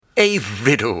A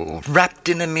riddle wrapped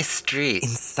in a mystery,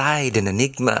 inside an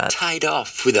enigma, tied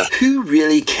off with a who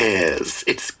really cares?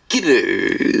 It's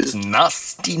Gibbo's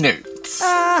nasty notes.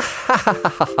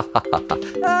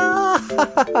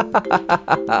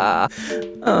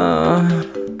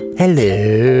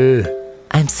 Hello,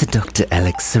 I'm Sir Dr.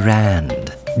 Alex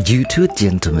Sarand. Due to a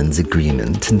gentleman's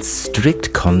agreement and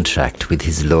strict contract with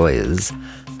his lawyers,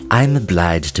 I'm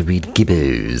obliged to read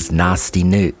Gibbo's nasty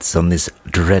notes on this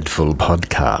dreadful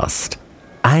podcast.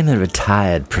 I'm a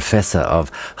retired professor of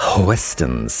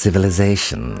Western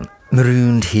civilization,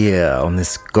 marooned here on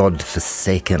this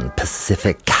god-forsaken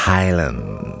Pacific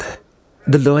island.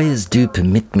 The lawyers do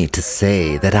permit me to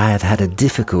say that I have had a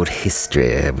difficult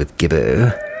history with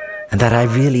Gibbo, and that I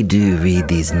really do read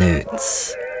these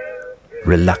notes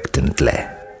reluctantly.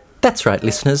 That's right,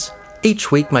 listeners.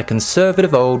 Each week, my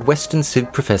conservative old Western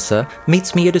Civ professor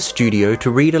meets me at a studio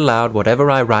to read aloud whatever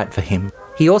I write for him.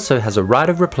 He also has a right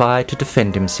of reply to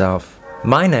defend himself.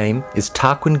 My name is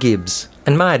Tarquin Gibbs,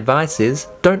 and my advice is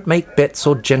don't make bets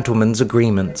or gentlemen's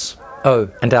agreements. Oh,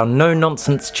 and our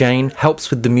no-nonsense Jane helps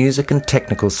with the music and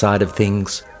technical side of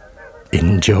things.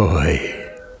 Enjoy.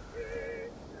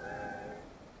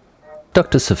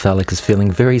 Dr. Cephalic is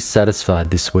feeling very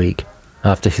satisfied this week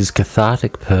after his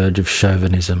cathartic purge of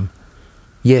chauvinism.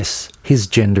 Yes, his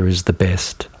gender is the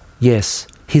best. Yes,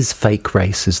 his fake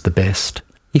race is the best.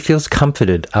 He feels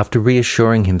comforted after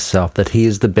reassuring himself that he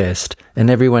is the best and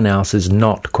everyone else is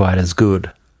not quite as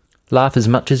good. Laugh as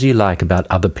much as you like about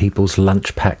other people's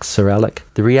lunch packs, Sir Alec.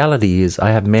 The reality is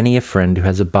I have many a friend who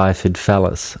has a bifid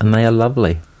phallus, and they are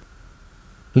lovely.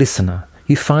 Listener,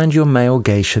 you find your male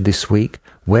geisha this week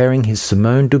wearing his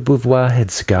Simone de Beauvoir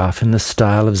headscarf in the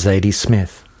style of Zadie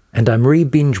Smith. And I'm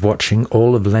re-binge watching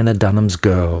all of Lena Dunham's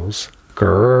Girls.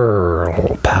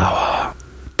 Girl power.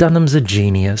 Dunham's a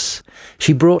genius.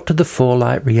 She brought to the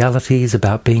forelight realities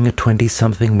about being a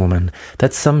 20-something woman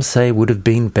that some say would have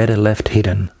been better left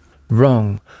hidden.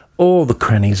 Wrong. All the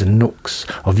crannies and nooks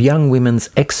of young women's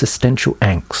existential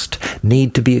angst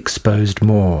need to be exposed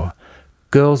more.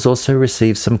 Girls also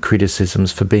receive some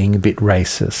criticisms for being a bit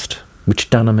racist, which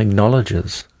Dunham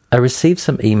acknowledges. I received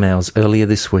some emails earlier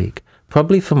this week,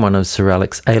 probably from one of Sir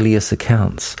Alec's alias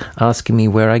accounts, asking me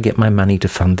where I get my money to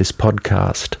fund this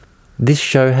podcast. This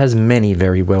show has many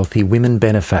very wealthy women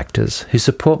benefactors who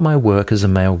support my work as a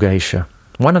male geisha.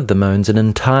 One of them owns an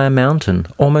entire mountain,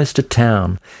 almost a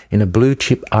town, in a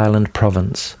blue-chip island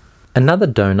province. Another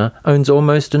donor owns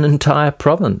almost an entire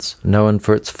province, known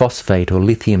for its phosphate or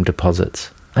lithium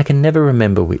deposits. I can never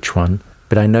remember which one,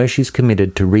 but I know she's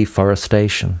committed to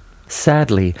reforestation.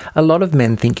 Sadly, a lot of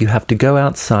men think you have to go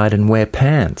outside and wear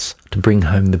pants to bring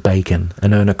home the bacon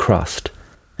and earn a crust,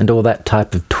 and all that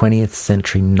type of 20th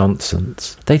century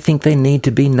nonsense. They think they need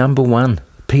to be number one,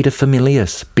 Peter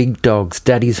Familius, big dogs,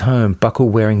 daddy's home,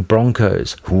 buckle-wearing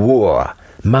Broncos, war,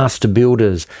 master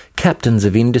builders, captains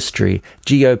of industry,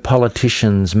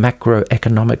 geopoliticians,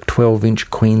 macroeconomic 12-inch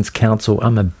Queen's Council.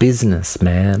 I'm a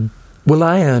businessman. Will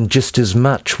I earn just as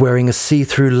much wearing a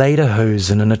see-through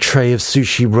lederhosen and a tray of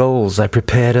sushi rolls I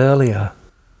prepared earlier?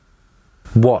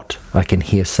 What, I can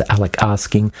hear Sir Alec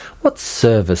asking, what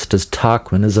service does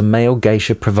Tarquin as a male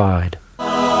geisha provide?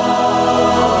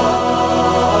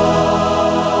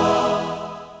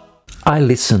 I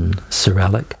listen, Sir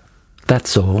Alec.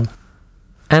 That's all.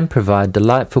 And provide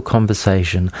delightful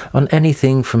conversation on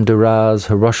anything from Derrida's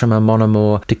Hiroshima Mon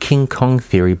Amour to King Kong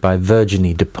theory by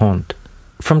Virginie Dupont.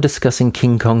 From discussing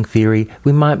King Kong theory,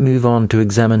 we might move on to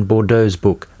examine Bordeaux's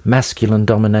book, Masculine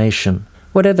Domination.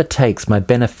 Whatever takes my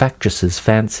benefactress's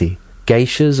fancy.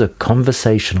 Geishas are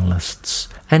conversationalists.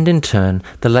 And in turn,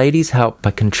 the ladies help by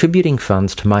contributing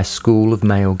funds to my school of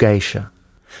male geisha,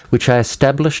 which I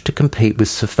established to compete with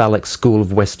Cephalic's School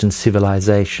of Western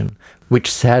Civilization,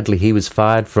 which sadly he was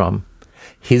fired from.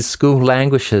 His school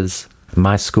languishes,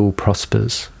 my school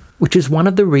prospers. Which is one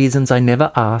of the reasons I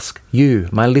never ask you,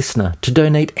 my listener, to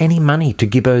donate any money to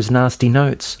Gibbo's Nasty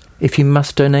Notes. If you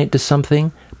must donate to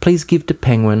something, please give to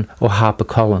Penguin or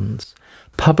HarperCollins.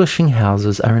 Publishing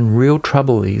houses are in real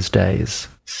trouble these days.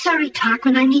 Sorry,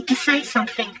 Tarquin, I need to say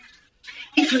something.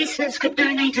 If listeners could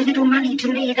donate a little money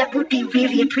to me, that would be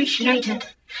really appreciated.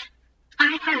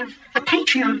 I have a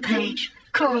Patreon page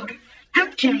called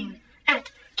Help Jane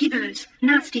at Gibbo's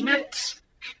Nasty Notes.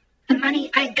 The money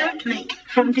I don't make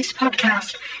from this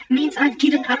podcast means I've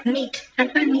given up meat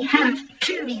and only have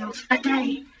 2 meals a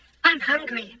day. I'm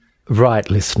hungry. Right,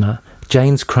 listener.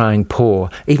 Jane's crying poor,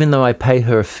 even though I pay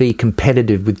her a fee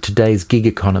competitive with today's gig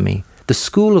economy. The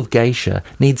School of Geisha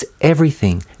needs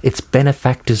everything its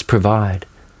benefactors provide.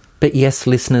 But yes,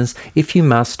 listeners, if you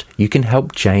must, you can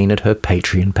help Jane at her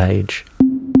Patreon page.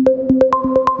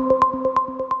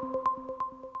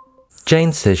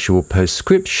 Jane says she will post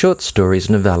scripts, short stories,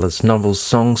 novellas, novels,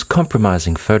 songs,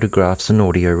 compromising photographs and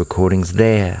audio recordings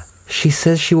there. She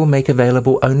says she will make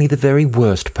available only the very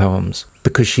worst poems,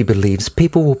 because she believes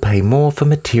people will pay more for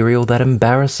material that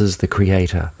embarrasses the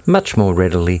creator, much more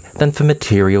readily than for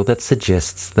material that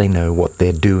suggests they know what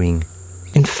they're doing.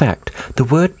 In fact, the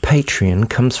word Patreon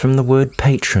comes from the word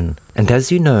patron, and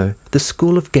as you know, the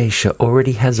School of Geisha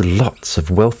already has lots of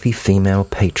wealthy female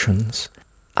patrons.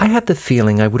 I had the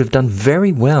feeling I would have done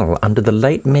very well under the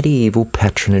late medieval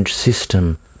patronage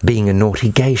system, being a naughty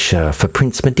geisha for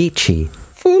Prince Medici.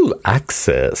 Full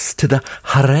access to the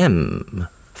harem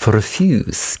for a few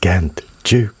scant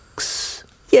jokes.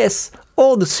 Yes,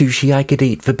 or the sushi I could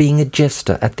eat for being a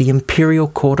jester at the Imperial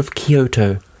Court of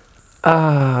Kyoto.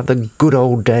 Ah, the good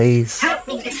old days. Help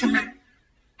me, listener.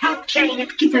 Help Jane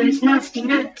at Gibbo's nasty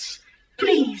notes.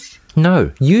 Please.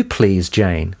 No, you please,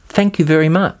 Jane. Thank you very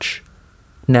much.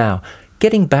 Now,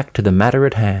 getting back to the matter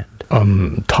at hand.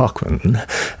 Tarquin,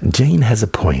 Jane has a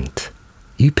point.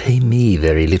 You pay me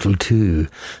very little too.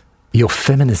 Your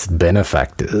feminist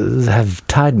benefactors have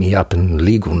tied me up in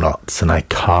legal knots, and I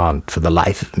can't, for the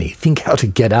life of me, think how to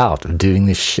get out of doing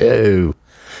this show.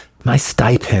 My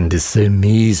stipend is so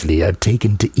measly I've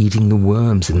taken to eating the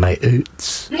worms in my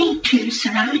oats. Me too,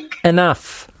 Sir Alec.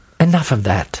 Enough of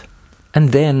that.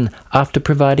 And then, after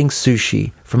providing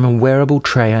sushi from a wearable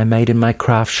tray I made in my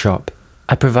craft shop,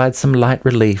 I provide some light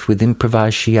relief with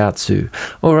improvised shiatsu,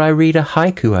 or I read a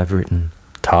haiku I've written.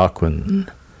 Tarquin,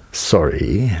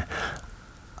 sorry.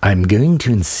 I'm going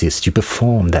to insist you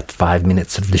perform that 5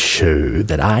 minutes of the show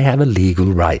that I have a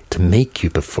legal right to make you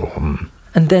perform.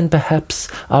 And then perhaps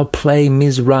I'll play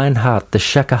Ms. Reinhardt the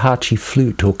shakuhachi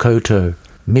flute or koto.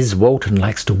 Ms. Walton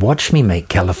likes to watch me make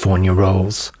California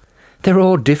rolls. They're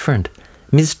all different.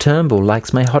 Ms. Turnbull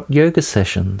likes my hot yoga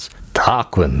sessions.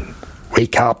 Tarquin,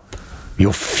 wake up.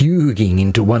 You're fuging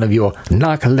into one of your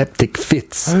narcoleptic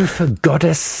fits. Oh, for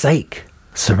goddess sake,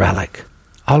 Sir Alec.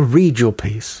 I'll read your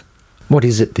piece. What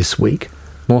is it this week?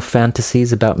 More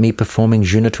fantasies about me performing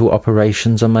genital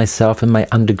operations on myself in my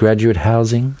undergraduate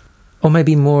housing? Or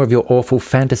maybe more of your awful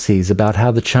fantasies about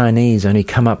how the Chinese only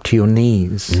come up to your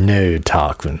knees? No,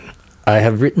 Tarquin. I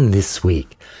have written this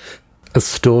week a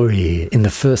story in the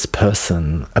first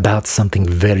person about something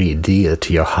very dear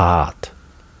to your heart.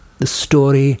 The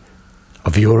story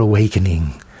of your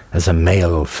awakening as a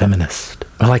male feminist.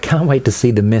 Well, I can't wait to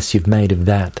see the mess you've made of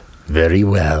that. Very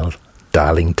well,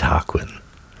 darling Tarquin.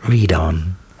 Read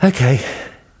on. Okay,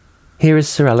 here is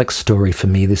Sir Alec's story for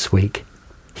me this week.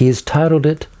 He has titled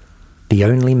it, The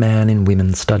Only Man in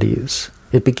Women's Studies.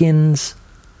 It begins,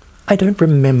 I don't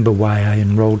remember why I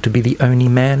enrolled to be the only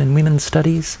man in women's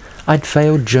studies. I'd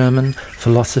failed German,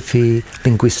 philosophy,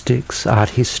 linguistics,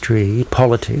 art history,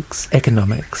 politics,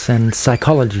 economics, and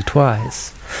psychology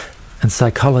twice.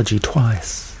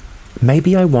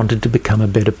 Maybe I wanted to become a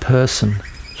better person.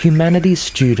 Humanities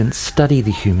students study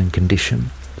the human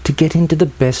condition to get into the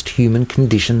best human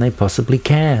condition they possibly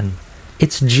can.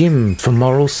 It's gym for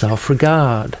moral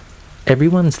self-regard.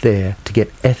 Everyone's there to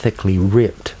get ethically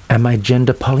ripped. Am I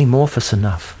gender polymorphous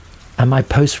enough? Am I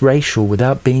post-racial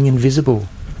without being invisible?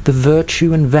 The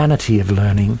virtue and vanity of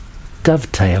learning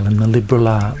dovetail in the liberal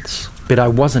arts. But I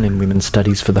wasn't in women's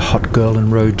studies for the hot girl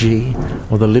in row G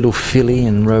or the little filly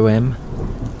in row M.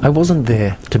 I wasn't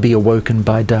there to be awoken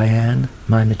by Diane,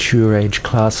 my mature age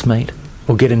classmate,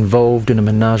 or get involved in a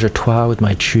menage a trois with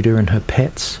my tutor and her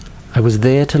pets. I was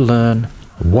there to learn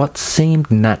what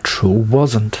seemed natural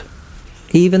wasn't.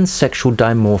 Even sexual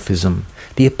dimorphism,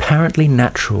 the apparently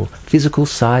natural physical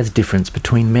size difference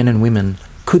between men and women,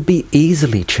 could be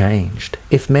easily changed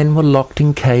if men were locked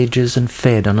in cages and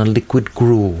fed on a liquid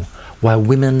gruel, while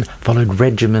women followed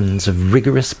regimens of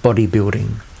rigorous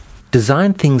bodybuilding.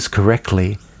 Design things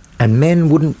correctly, and men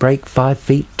wouldn't break 5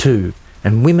 feet 2,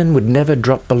 and women would never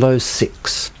drop below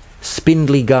 6.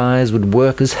 Spindly guys would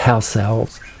work as house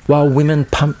elves, while women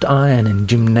pumped iron in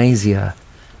gymnasia.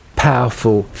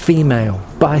 Powerful female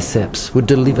biceps would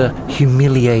deliver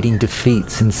humiliating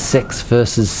defeats in sex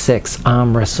versus sex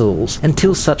arm wrestles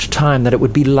until such time that it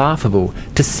would be laughable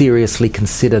to seriously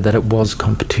consider that it was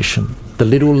competition. The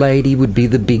little lady would be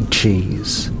the big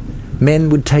cheese.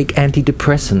 Men would take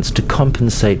antidepressants to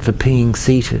compensate for peeing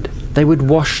seated. They would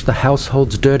wash the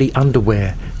household's dirty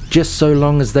underwear just so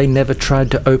long as they never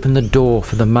tried to open the door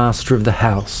for the master of the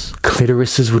house.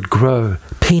 Clitorises would grow,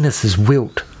 penises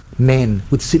wilt. Men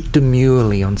would sit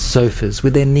demurely on sofas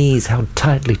with their knees held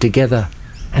tightly together,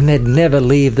 and they'd never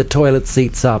leave the toilet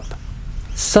seats up.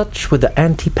 Such were the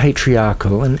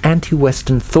anti-patriarchal and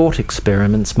anti-Western thought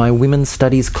experiments my women's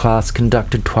studies class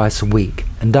conducted twice a week,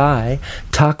 and I,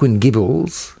 Tarquin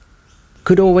Gibbles,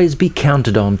 could always be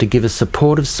counted on to give a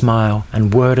supportive smile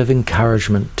and word of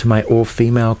encouragement to my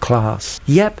all-female class.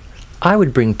 Yep, I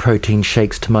would bring protein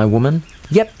shakes to my woman.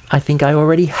 Yep, I think I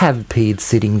already have peed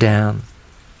sitting down.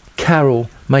 Carol,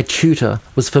 my tutor,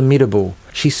 was formidable.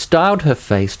 She styled her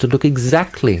face to look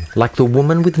exactly like the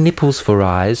woman with nipples for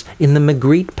eyes in the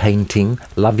Magritte painting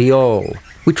La Viole,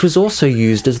 which was also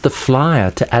used as the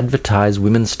flyer to advertise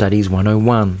Women's Studies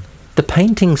 101. The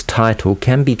painting's title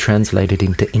can be translated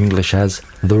into English as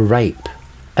The Rape.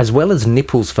 As well as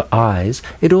nipples for eyes,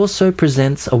 it also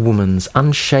presents a woman's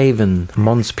unshaven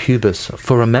mons pubis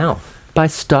for a mouth. By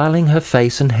styling her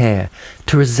face and hair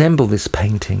to resemble this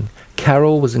painting,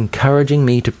 Carol was encouraging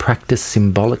me to practice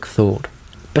symbolic thought.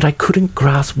 But I couldn't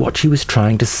grasp what she was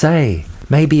trying to say.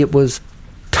 Maybe it was,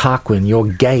 "Tarquin, your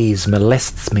gaze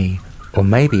molests me." Or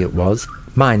maybe it was,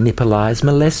 "My nipple eyes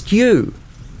molest you."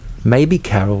 Maybe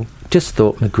Carol just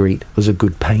thought Magritte was a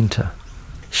good painter.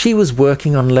 She was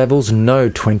working on levels no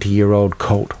 20-year-old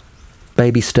colt,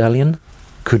 baby stallion,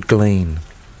 could glean.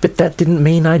 But that didn't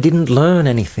mean I didn't learn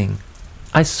anything.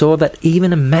 I saw that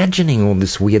even imagining all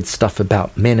this weird stuff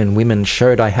about men and women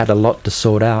showed I had a lot to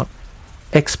sort out.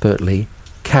 Expertly,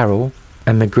 Carol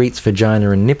and Magritte's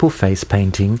vagina and nipple face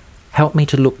painting helped me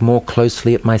to look more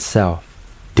closely at myself.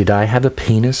 Did I have a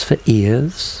penis for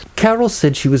ears? Carol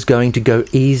said she was going to go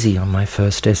easy on my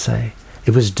first essay.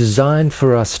 It was designed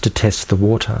for us to test the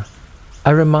water. I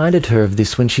reminded her of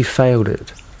this when she failed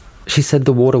it. She said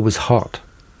the water was hot,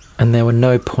 and there were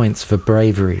no points for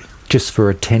bravery, just for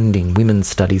attending women's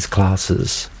studies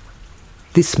classes.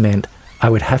 This meant I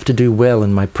would have to do well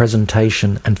in my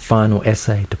presentation and final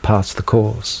essay to pass the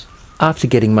course. After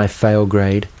getting my fail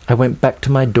grade, I went back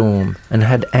to my dorm and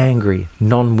had angry,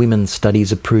 non-women's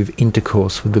studies approved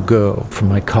intercourse with a girl from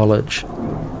my college.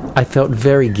 I felt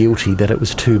very guilty that it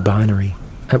was too binary.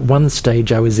 At one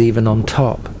stage I was even on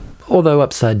top, although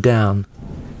upside down.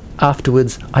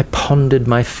 Afterwards, I pondered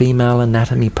my female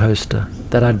anatomy poster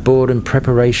that I'd bought in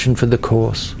preparation for the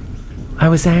course. I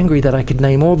was angry that I could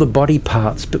name all the body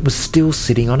parts but was still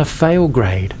sitting on a fail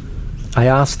grade. I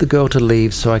asked the girl to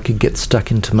leave so I could get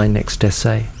stuck into my next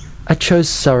essay. I chose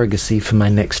surrogacy for my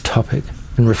next topic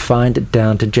and refined it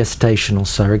down to gestational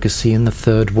surrogacy in the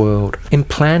third world.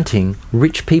 Implanting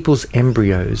rich people's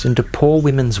embryos into poor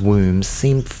women's wombs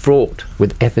seemed fraught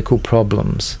with ethical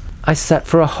problems. I sat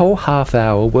for a whole half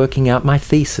hour working out my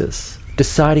thesis,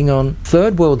 deciding on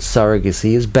third world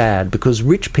surrogacy is bad because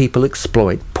rich people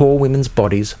exploit poor women's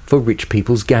bodies for rich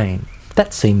people's gain.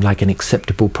 That seemed like an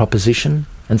acceptable proposition,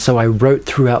 and so I wrote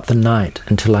throughout the night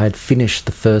until I had finished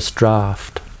the first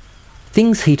draft.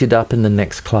 Things heated up in the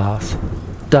next class.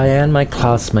 Diane, my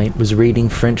classmate, was reading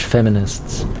French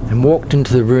feminists and walked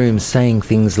into the room saying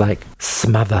things like,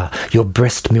 "Smother, your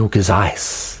breast milk is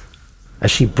ice."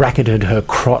 As she bracketed her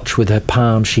crotch with her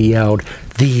palm, she yelled,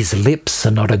 "These lips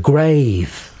are not a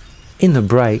grave." In the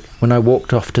break, when I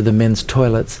walked off to the men's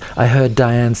toilets, I heard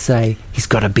Diane say, "He's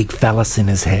got a big phallus in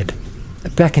his head."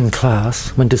 Back in class,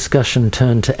 when discussion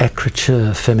turned to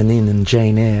écriture féminine and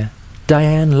Jane Eyre,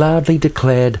 Diane loudly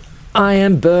declared, "I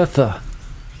am Bertha."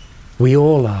 "We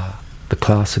all are," the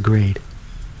class agreed.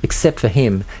 "Except for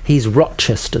him, he's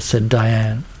Rochester," said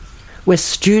Diane. "We're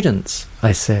students,"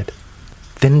 I said.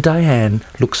 Then Diane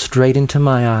looked straight into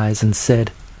my eyes and said,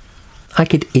 "I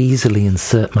could easily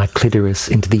insert my clitoris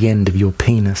into the end of your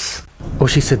penis." Or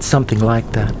she said something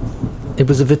like that. It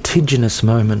was a vertiginous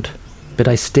moment, but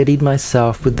I steadied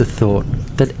myself with the thought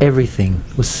that everything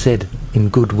was said in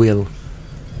goodwill.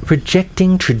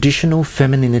 Rejecting traditional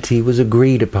femininity was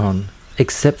agreed upon,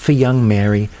 except for young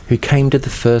Mary, who came to the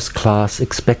first class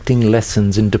expecting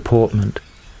lessons in deportment.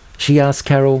 She asked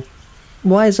Carol,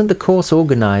 "Why isn't the course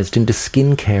organised into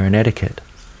skincare and etiquette?"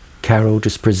 Carol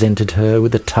just presented her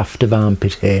with a tuft of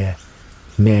armpit hair.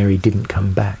 Mary didn't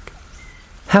come back.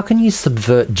 "How can you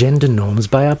subvert gender norms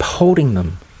by upholding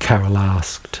them?" Carol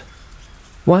asked.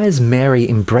 "Why is Mary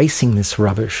embracing this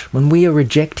rubbish when we are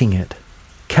rejecting it?"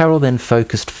 Carol then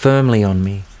focused firmly on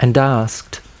me and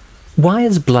asked, "Why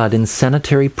is blood in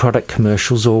sanitary product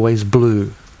commercials always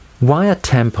blue? Why are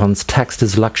tampons taxed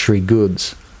as luxury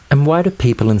goods? And why do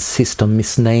people insist on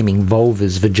misnaming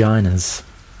vulvas vaginas?"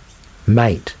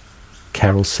 "Mate,"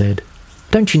 Carol said,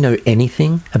 "don't you know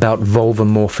anything about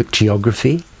vulvamorphic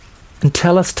geography? And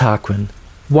tell us, Tarquin,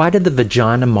 why did the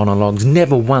vagina monologues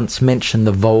never once mention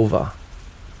the vulva?"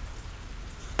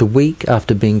 The week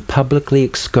after being publicly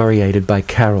excoriated by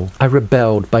Carol, I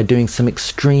rebelled by doing some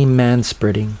extreme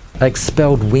manspreading. I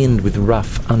expelled wind with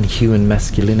rough, unhewn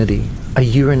masculinity. I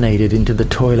urinated into the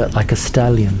toilet like a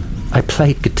stallion. I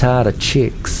played guitar to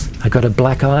chicks. I got a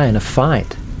black eye in a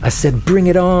fight. I said, "Bring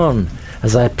it on!"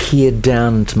 as I peered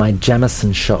down into my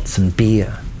Jameson shots and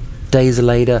beer. Days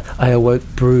later, I awoke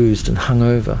bruised and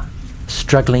hungover.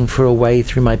 Struggling for a way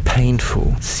through my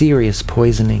painful, serious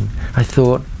poisoning, I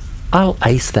thought, I'll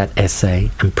ace that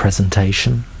essay and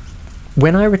presentation.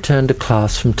 When I returned to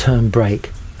class from term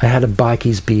break, I had a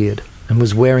bikie's beard and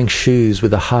was wearing shoes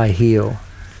with a high heel.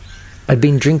 I'd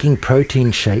been drinking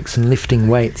protein shakes and lifting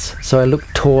weights, so I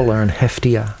looked taller and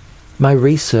heftier. My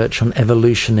research on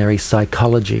evolutionary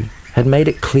psychology had made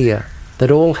it clear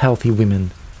that all healthy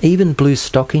women, even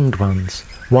blue-stockinged ones,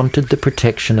 wanted the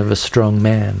protection of a strong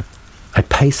man. I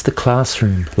paced the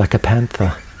classroom like a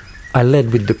panther. I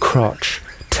led with the crotch,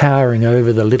 towering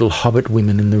over the little hobbit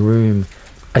women in the room.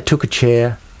 I took a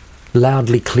chair,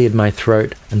 loudly cleared my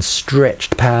throat, and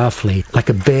stretched powerfully like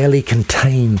a barely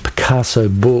contained Picasso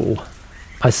bull.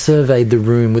 I surveyed the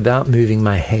room without moving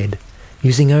my head,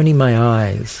 using only my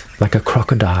eyes like a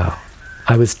crocodile.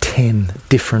 I was 10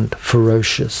 different,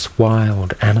 ferocious,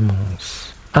 wild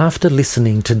animals. After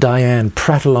listening to Diane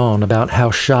prattle on about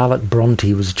how Charlotte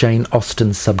Bronte was Jane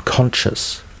Austen's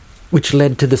subconscious, which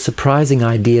led to the surprising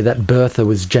idea that Bertha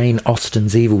was Jane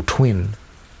Austen's evil twin,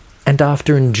 and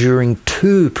after enduring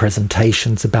 2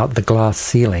 presentations about the glass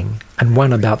ceiling and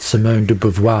one about Simone de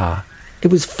Beauvoir, it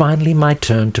was finally my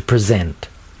turn to present.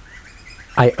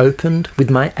 I opened with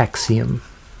my axiom.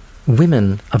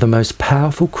 Women are the most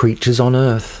powerful creatures on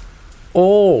earth.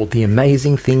 All the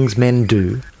amazing things men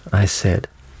do, I said,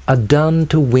 are done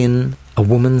to win a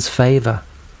woman's favour.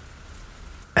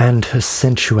 And her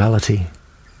sensuality.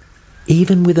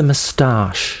 Even with a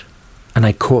moustache, and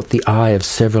I caught the eye of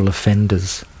several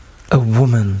offenders, a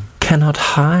woman cannot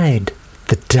hide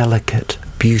the delicate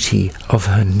beauty of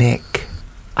her neck.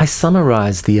 I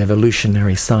summarised the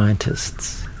evolutionary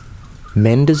scientists.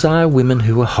 Men desire women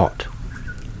who are hot,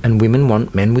 and women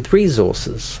want men with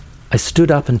resources. I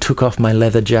stood up and took off my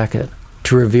leather jacket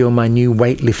to reveal my new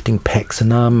weightlifting pecs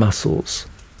and arm muscles.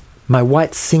 My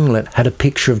white singlet had a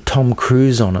picture of Tom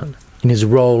Cruise on it, in his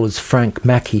role as Frank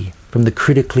Mackey from the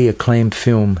critically acclaimed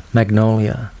film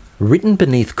Magnolia. Written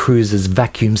beneath Cruise's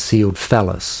vacuum-sealed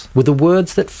phallus were the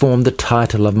words that formed the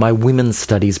title of my women's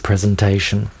studies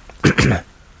presentation.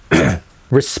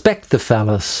 Respect the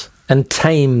phallus and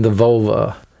tame the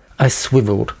vulva. I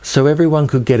swiveled so everyone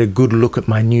could get a good look at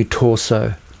my new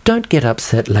torso. Don't get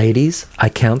upset, ladies, I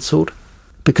counselled,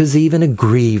 because even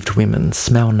aggrieved women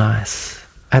smell nice.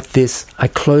 At this, I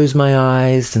closed my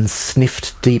eyes and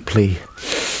sniffed deeply,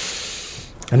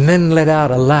 and then let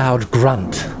out a loud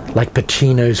grunt, like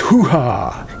Pacino's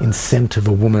hoo-ha in Scent of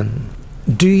a Woman.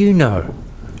 Do you know,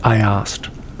 I asked,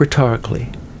 rhetorically,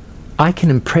 I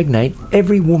can impregnate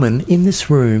every woman in this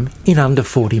room in under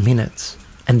 40 minutes,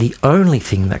 and the only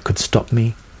thing that could stop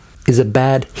me is a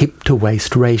bad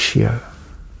hip-to-waist ratio.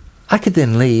 I could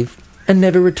then leave and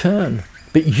never return,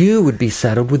 but you would be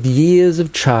saddled with years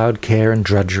of childcare and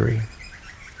drudgery.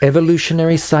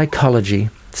 Evolutionary psychology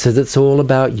says it's all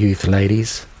about youth,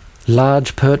 ladies.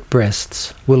 Large pert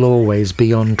breasts will always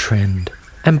be on trend.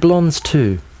 And blondes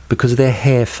too, because their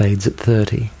hair fades at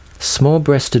 30.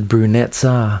 Small-breasted brunettes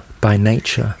are, by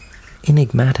nature,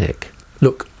 enigmatic.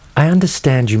 Look, I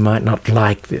understand you might not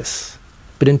like this,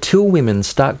 but until women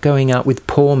start going out with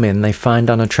poor men they find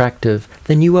unattractive,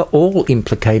 then you are all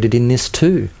implicated in this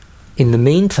too. In the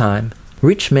meantime,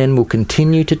 rich men will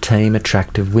continue to tame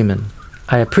attractive women.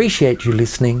 I appreciate you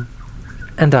listening,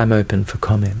 and I'm open for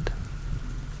comment.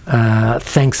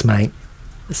 Thanks, mate,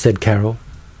 said Carol,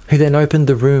 who then opened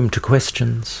the room to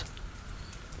questions.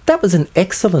 That was an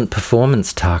excellent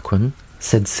performance, Tarquin,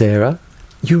 said Sarah.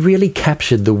 You really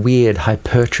captured the weird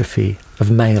hypertrophy of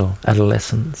male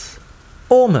adolescence.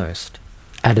 Almost,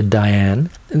 added Diane.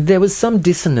 There was some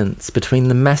dissonance between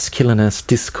the masculinist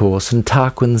discourse and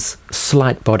Tarquin's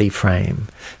slight body frame.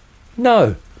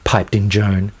 No, piped in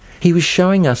Joan. He was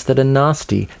showing us that a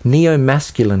nasty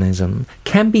neo-masculinism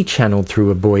can be channeled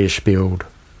through a boyish build.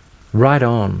 Right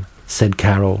on, said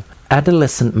Carol.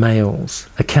 Adolescent males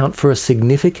account for a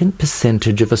significant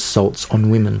percentage of assaults on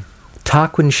women.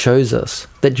 Tarquin shows us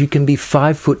that you can be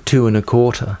 5'2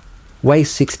 1/4, weigh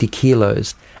 60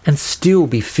 kilos, and still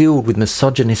be filled with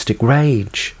misogynistic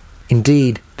rage.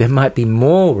 Indeed, there might be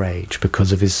more rage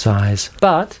because of his size.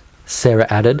 But, Sarah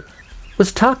added,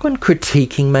 was Tarquin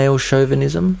critiquing male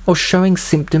chauvinism or showing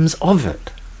symptoms of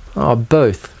it? Oh,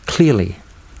 both, clearly,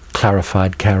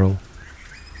 clarified Carol.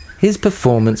 His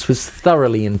performance was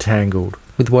thoroughly entangled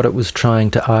with what it was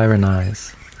trying to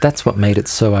ironize. That's what made it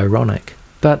so ironic.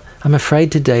 But I'm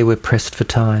afraid today we're pressed for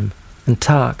time. And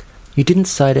Tark, you didn't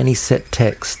cite any set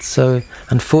text, so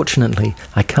unfortunately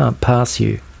I can't pass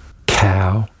you.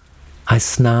 Cow, I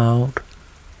snarled,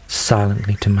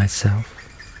 silently to myself.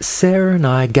 Sarah and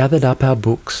I gathered up our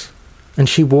books, and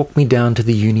she walked me down to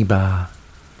the uni bar.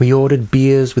 We ordered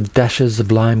beers with dashes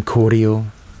of lime cordial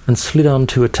and slid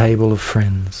onto a table of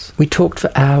friends. We talked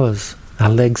for hours, our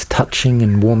legs touching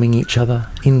and warming each other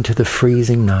into the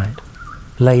freezing night.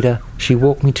 Later, she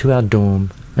walked me to our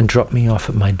dorm and dropped me off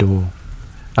at my door.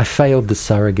 I failed the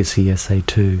surrogacy essay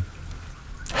too.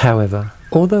 However,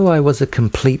 although I was a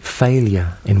complete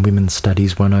failure in Women's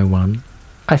Studies 101,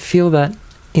 I feel that,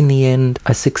 in the end,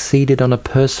 I succeeded on a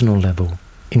personal level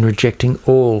in rejecting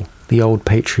all the old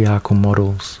patriarchal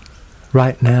models.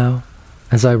 Right now,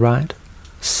 as I write,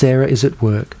 Sarah is at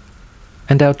work,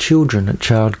 and our children at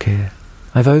childcare.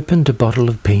 I've opened a bottle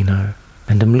of Pinot,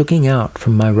 and am looking out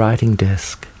from my writing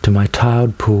desk to my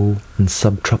tiled pool and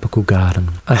subtropical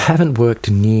garden. I haven't worked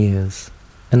in years,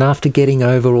 and after getting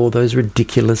over all those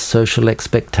ridiculous social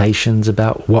expectations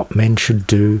about what men should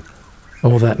do,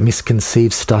 all that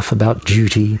misconceived stuff about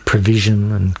duty,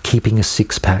 provision, and keeping a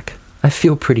six-pack, I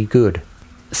feel pretty good.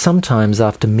 Sometimes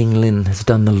after Ming Lin has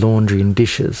done the laundry and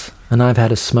dishes, and I've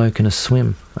had a smoke and a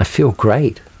swim, I feel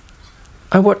great.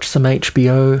 I watch some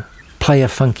HBO, play a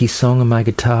funky song on my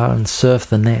guitar and surf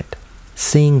the net,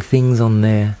 seeing things on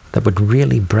there that would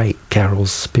really break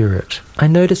Carol's spirit. I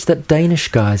notice that Danish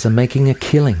guys are making a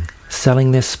killing,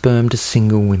 selling their sperm to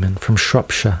single women from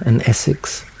Shropshire and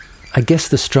Essex. I guess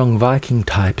the strong Viking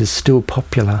type is still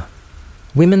popular.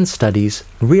 Women's studies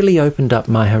really opened up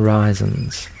my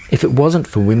horizons. If it wasn't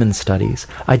for women's studies,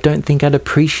 I don't think I'd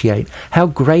appreciate how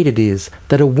great it is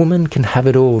that a woman can have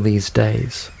it all these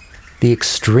days. The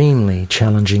extremely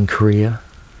challenging career,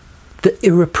 the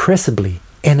irrepressibly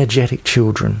energetic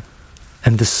children,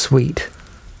 and the sweet,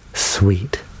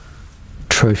 sweet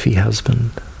trophy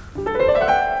husband.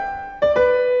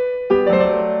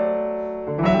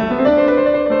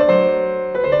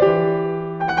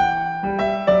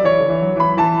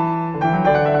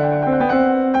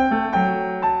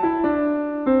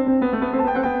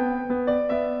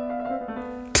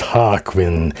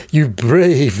 Tarquin, you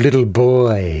brave little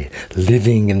boy,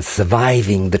 living and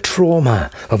surviving the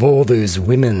trauma of all those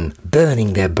women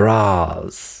burning their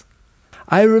bras.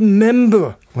 I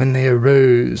remember when they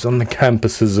arose on the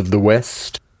campuses of the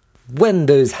West, when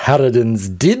those harridans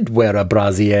did wear a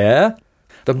brassiere.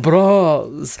 The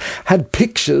bras had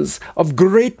pictures of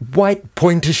great white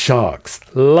pointer sharks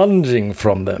lunging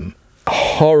from them.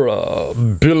 Horribilis.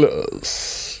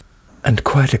 And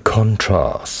quite a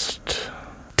contrast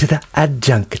to the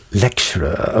adjunct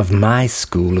lecturer of my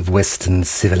school of Western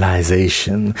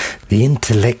civilization, the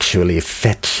intellectually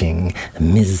fetching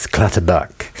Ms.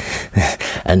 Clutterbuck,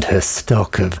 and her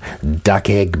stock of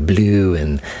duck-egg blue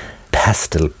and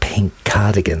pastel pink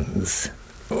cardigans.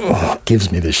 Oh,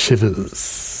 gives me the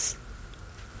shivers.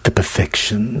 The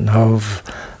perfection of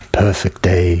perfect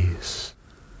days.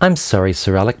 I'm sorry,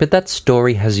 Sir Alec, but that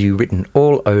story has you written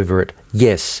all over it.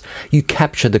 Yes, you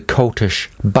capture the coltish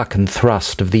buck and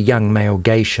thrust of the young male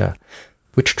geisha,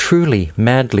 which truly,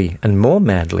 madly, and more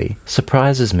madly,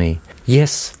 surprises me.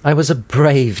 Yes, I was a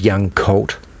brave young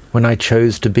colt when I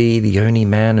chose to be the only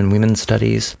man in women's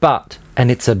studies. But,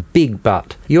 and it's a big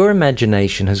but, your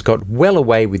imagination has got well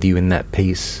away with you in that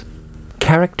piece.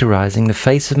 Characterising the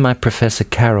face of my Professor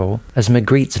Carol as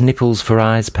Magritte's nipples for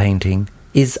eyes painting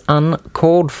is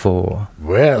uncalled for.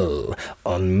 Well,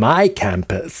 on my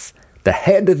campus, the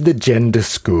head of the gender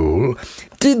school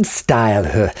did style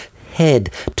her head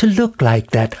to look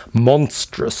like that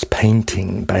monstrous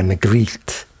painting by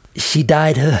Magritte. She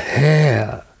dyed her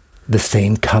hair the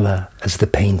same colour as the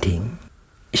painting.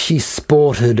 She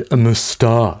sported a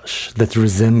moustache that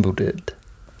resembled it,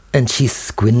 and she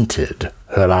squinted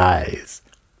her eyes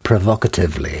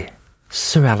provocatively.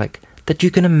 Sir Alec, that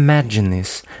you can imagine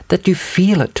this, that you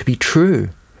feel it to be true.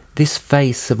 This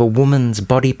face of a woman's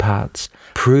body parts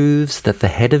proves that the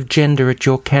head of gender at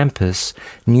your campus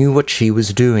knew what she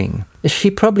was doing. She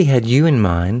probably had you in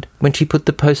mind when she put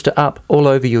the poster up all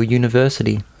over your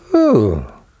university.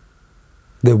 Oh,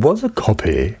 there was a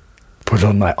copy put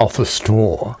on my office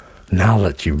door, now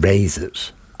that you raise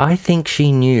it. I think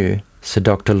she knew, Sir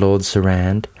Dr. Lord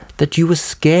Sarand, that you were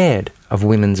scared of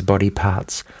women's body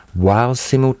parts while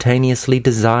simultaneously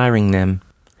desiring them.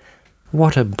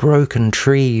 What a broken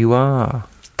tree you are.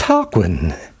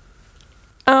 Tarquin,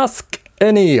 ask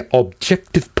any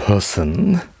objective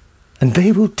person, and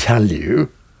they will tell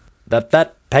you that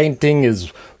that painting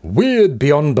is weird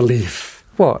beyond belief.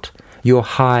 What? Your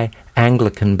high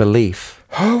Anglican belief?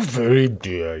 How very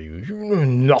dare you? You know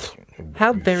nothing.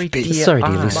 How very dear. Sorry,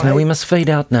 dear listener, we must fade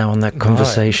out now on that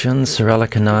conversation, Sir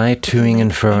Alec and I, toing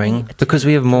and froing, because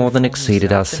we have more than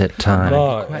exceeded our set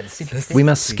time. We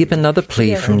must skip another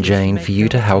plea from Jane for you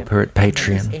to help her at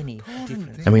Patreon.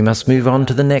 And we must move on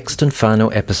to the next and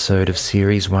final episode of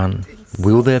Series 1.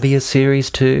 Will there be a Series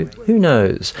 2? Who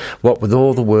knows? What with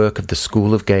all the work of the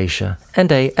School of Geisha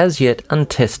and a as yet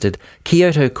untested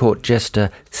Kyoto court jester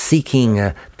seeking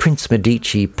a Prince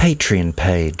Medici Patreon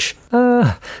page.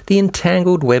 Ah, the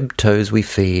entangled web toes we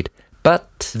feed.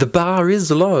 But The bar is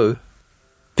low,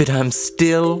 but I'm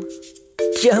still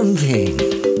jumping.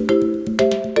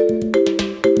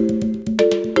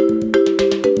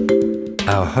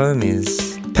 Our home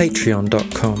is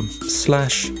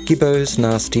patreon.com/Gibbo's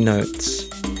Nasty Notes.